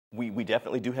We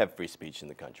definitely do have free speech in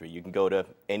the country. You can go to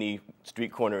any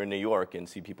street corner in New York and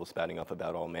see people spouting off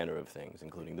about all manner of things,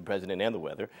 including the president and the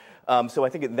weather. So I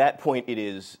think at that point it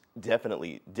is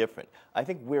definitely different. I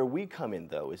think where we come in,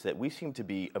 though, is that we seem to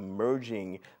be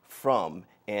emerging from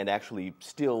and actually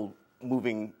still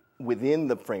moving within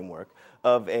the framework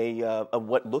of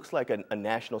what looks like a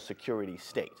national security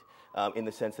state. In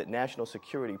the sense that national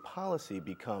security policy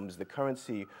becomes the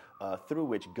currency through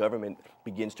which government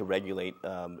begins to regulate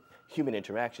human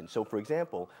interaction. So, for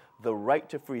example, the right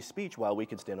to free speech, while we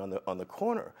can stand on the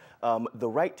corner, the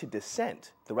right to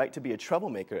dissent, the right to be a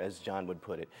troublemaker, as John would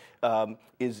put it,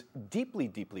 is deeply,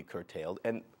 deeply curtailed.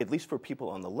 And at least for people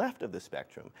on the left of the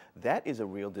spectrum, that is a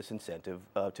real disincentive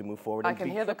to move forward. I can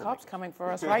hear the cops coming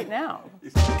for us right now.